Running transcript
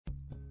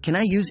Can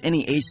I use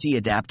any AC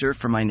adapter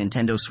for my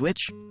Nintendo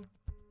Switch?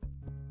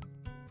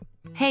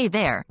 Hey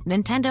there,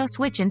 Nintendo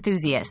Switch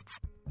enthusiasts!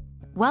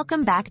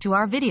 Welcome back to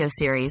our video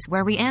series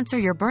where we answer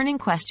your burning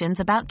questions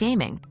about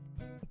gaming.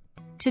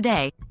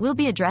 Today, we'll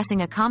be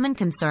addressing a common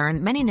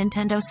concern many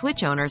Nintendo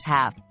Switch owners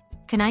have.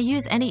 Can I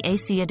use any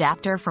AC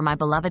adapter for my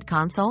beloved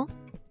console?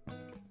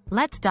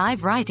 Let's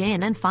dive right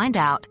in and find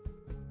out.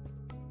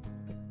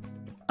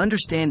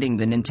 Understanding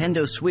the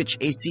Nintendo Switch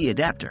AC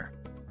adapter.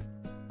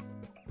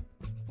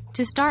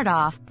 To start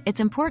off,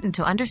 it's important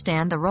to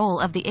understand the role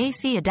of the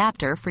AC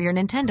adapter for your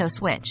Nintendo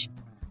Switch.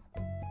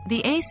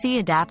 The AC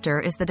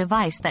adapter is the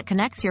device that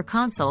connects your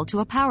console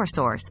to a power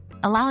source,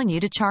 allowing you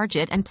to charge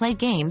it and play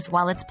games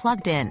while it's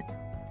plugged in.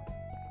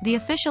 The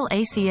official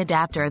AC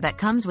adapter that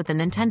comes with the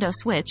Nintendo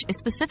Switch is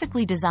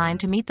specifically designed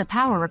to meet the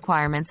power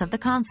requirements of the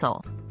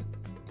console.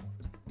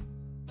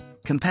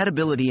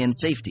 Compatibility and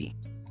Safety.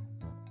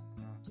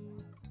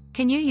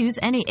 Can you use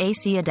any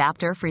AC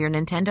adapter for your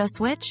Nintendo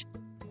Switch?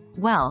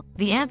 Well,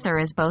 the answer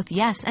is both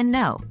yes and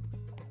no.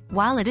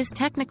 While it is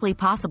technically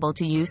possible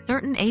to use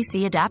certain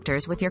AC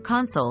adapters with your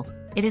console,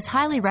 it is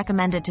highly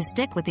recommended to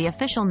stick with the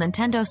official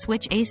Nintendo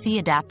Switch AC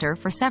adapter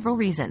for several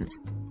reasons.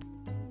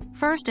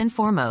 First and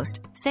foremost,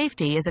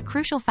 safety is a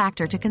crucial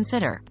factor to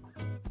consider.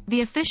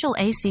 The official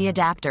AC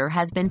adapter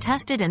has been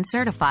tested and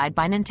certified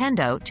by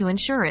Nintendo to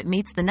ensure it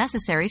meets the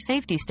necessary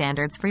safety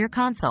standards for your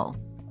console.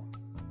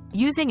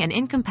 Using an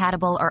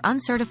incompatible or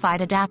uncertified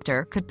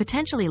adapter could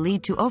potentially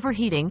lead to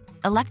overheating,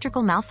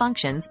 electrical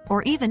malfunctions,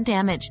 or even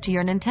damage to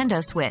your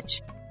Nintendo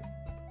Switch.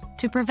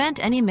 To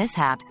prevent any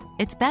mishaps,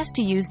 it's best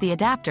to use the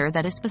adapter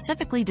that is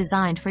specifically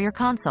designed for your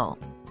console.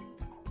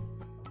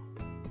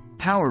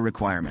 Power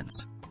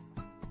requirements.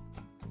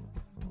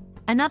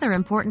 Another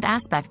important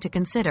aspect to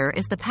consider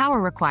is the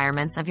power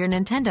requirements of your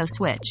Nintendo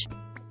Switch.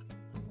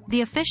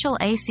 The official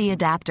AC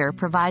adapter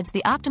provides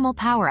the optimal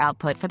power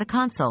output for the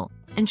console,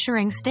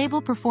 ensuring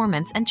stable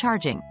performance and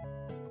charging.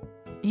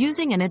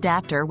 Using an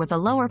adapter with a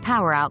lower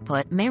power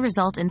output may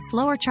result in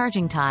slower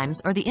charging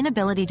times or the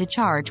inability to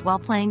charge while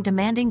playing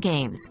demanding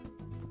games.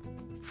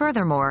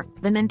 Furthermore,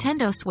 the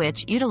Nintendo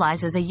Switch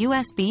utilizes a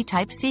USB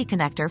Type-C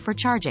connector for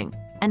charging,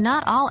 and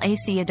not all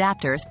AC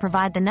adapters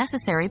provide the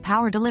necessary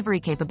power delivery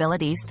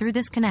capabilities through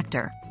this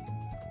connector.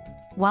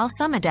 While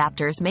some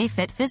adapters may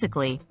fit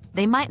physically,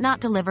 they might not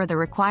deliver the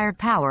required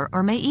power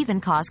or may even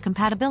cause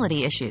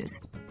compatibility issues.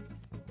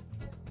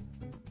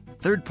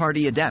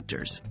 Third-party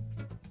adapters.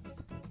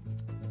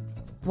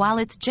 While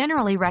it's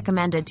generally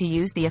recommended to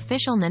use the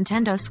official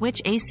Nintendo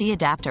Switch AC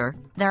adapter,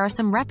 there are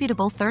some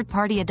reputable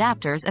third-party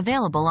adapters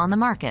available on the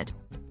market.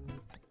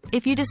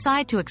 If you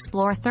decide to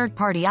explore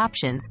third-party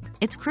options,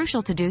 it's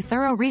crucial to do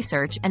thorough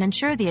research and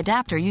ensure the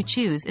adapter you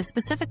choose is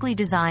specifically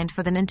designed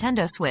for the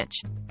Nintendo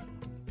Switch.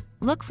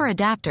 Look for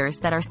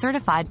adapters that are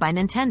certified by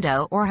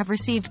Nintendo or have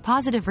received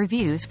positive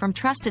reviews from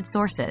trusted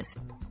sources.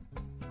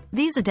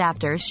 These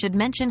adapters should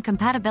mention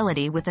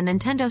compatibility with the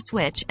Nintendo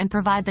Switch and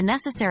provide the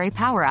necessary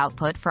power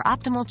output for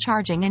optimal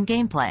charging and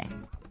gameplay.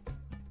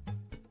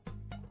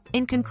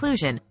 In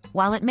conclusion,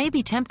 while it may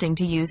be tempting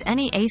to use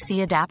any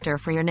AC adapter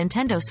for your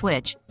Nintendo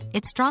Switch,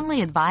 it's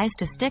strongly advised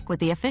to stick with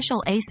the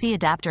official AC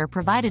adapter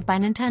provided by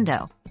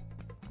Nintendo.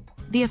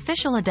 The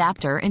official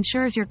adapter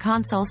ensures your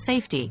console's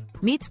safety,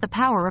 meets the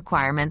power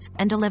requirements,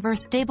 and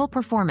delivers stable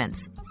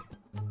performance.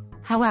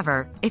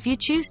 However, if you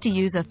choose to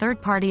use a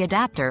third-party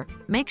adapter,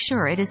 make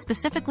sure it is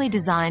specifically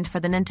designed for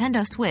the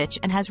Nintendo Switch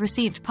and has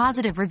received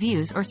positive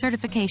reviews or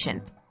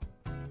certification.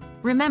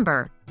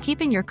 Remember,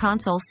 keeping your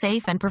console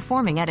safe and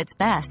performing at its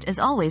best is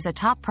always a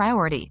top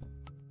priority.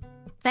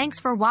 Thanks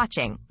for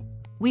watching.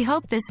 We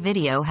hope this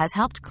video has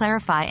helped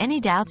clarify any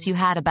doubts you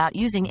had about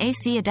using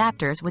AC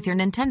adapters with your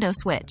Nintendo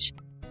Switch.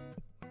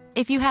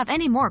 If you have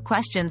any more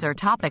questions or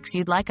topics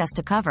you'd like us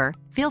to cover,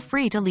 feel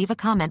free to leave a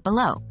comment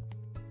below.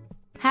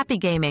 Happy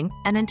gaming,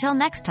 and until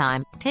next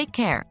time, take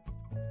care.